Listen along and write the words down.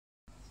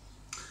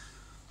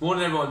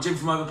Morning everyone, Jim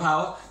from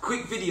Overpower.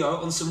 Quick video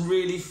on some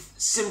really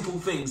simple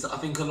things that I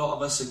think a lot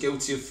of us are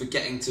guilty of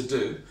forgetting to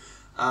do.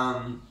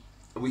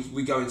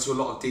 We go into a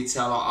lot of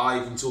detail. I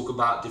even talk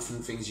about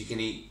different things you can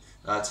eat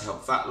to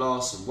help fat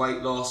loss and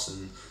weight loss,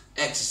 and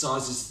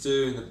exercises to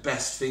do, and the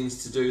best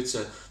things to do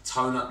to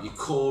tone up your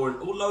core,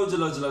 and all loads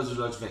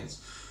of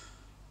things.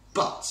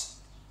 But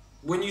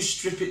when you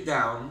strip it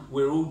down,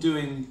 we're all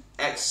doing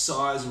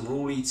exercise and we're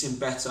all eating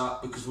better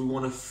because we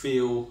want to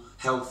feel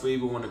healthy,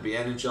 we want to be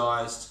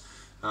energized.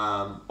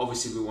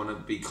 Obviously we want to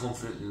be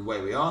confident in the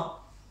way we are,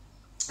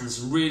 and there's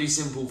some really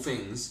simple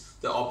things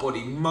that our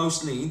body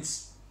most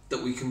needs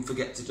that we can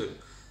forget to do,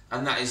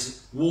 and that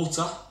is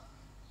water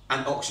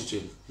and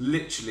oxygen.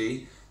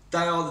 Literally, they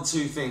are the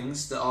two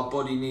things that our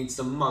body needs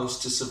the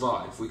most to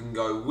survive. We can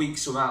go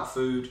weeks without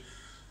food,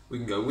 we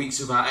can go weeks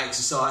without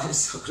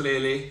exercise,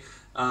 clearly,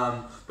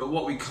 but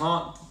what we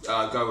can't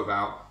go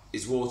without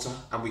is water,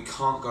 and we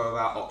can't go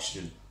without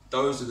oxygen.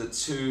 Those are the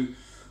two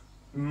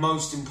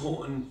most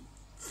important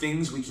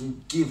things we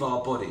can give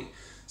our body.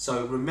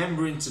 So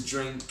remembering to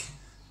drink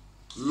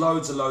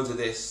loads of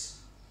this,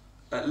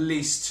 at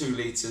least 2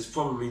 litres,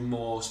 probably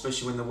more,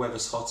 especially when the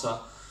weather's hotter.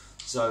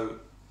 So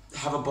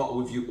have a bottle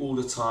with you all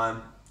the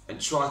time and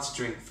try to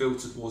drink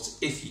filtered water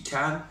if you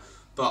can.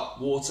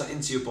 But water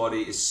into your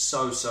body is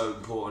so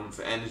important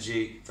for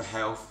energy, for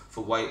health,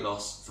 for weight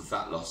loss, for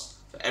fat loss,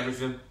 for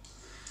everything.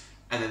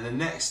 And then the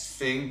next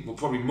thing, well,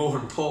 probably more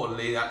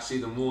importantly actually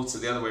than water,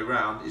 the other way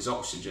around, is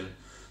oxygen.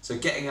 So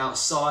getting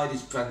outside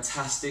is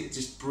fantastic.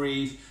 Just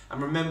breathe,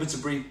 and remember to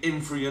breathe in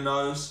through your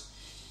nose.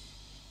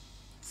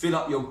 Fill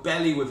up your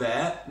belly with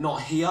air,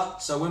 not here.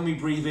 So when we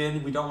breathe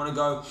in, we don't want to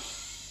go,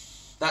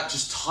 that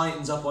just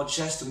tightens up our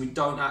chest and we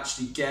don't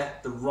actually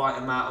get the right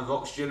amount of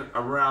oxygen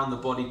around the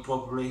body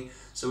properly.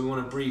 So we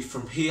want to breathe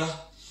from here,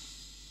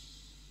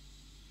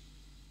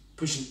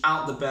 pushing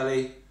out the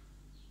belly,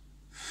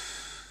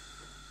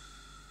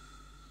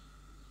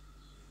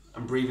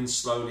 and breathing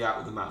slowly out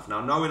with the mouth. Now,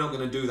 I know we're not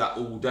going to do that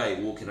all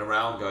day, walking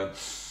around going,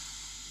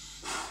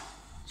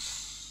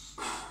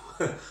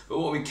 but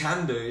what we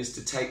can do is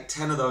to take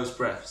 10 of those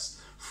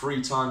breaths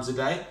 3 times a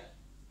day.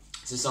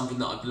 This is something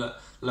that I've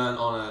learned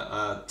on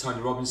a Tony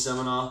Robbins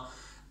seminar,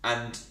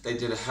 and they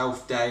did a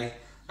health day,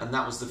 and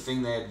that was the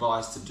thing they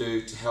advised to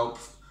do to help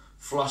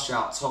flush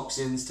out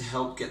toxins, to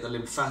help get the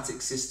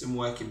lymphatic system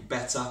working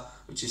better,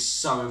 which is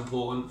so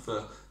important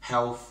for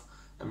health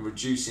and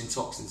reducing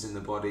toxins in the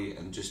body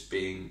and just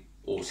being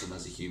awesome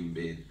as a human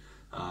being.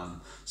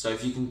 So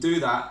if you can do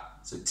that,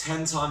 so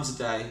 10 times a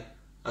day,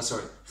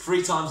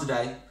 3 times a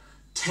day,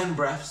 10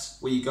 breaths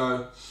where you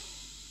go,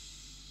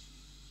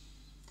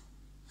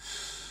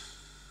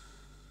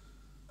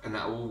 and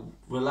that will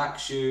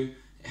relax you,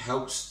 it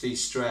helps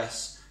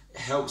de-stress, it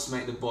helps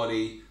make the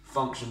body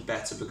function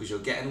better because you're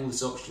getting all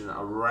this oxygen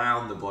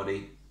around the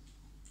body,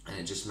 and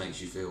it just makes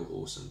you feel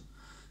awesome.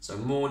 So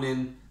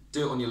morning,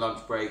 do it on your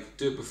lunch break,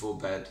 do it before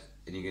bed,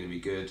 and you're going to be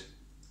good.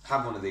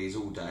 Have one of these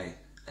all day,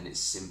 and it's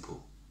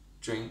simple.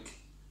 Drink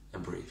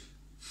and breathe.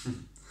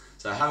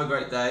 So have a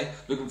great day.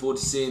 Looking forward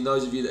to seeing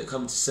those of you that are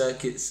coming to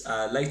circuits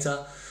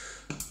later.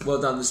 Well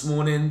done this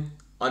morning.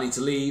 I need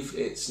to leave.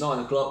 It's 9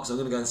 o'clock, so I'm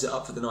going to go and sit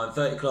up for the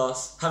 9:30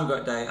 class. Have a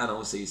great day, and I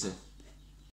will see you soon.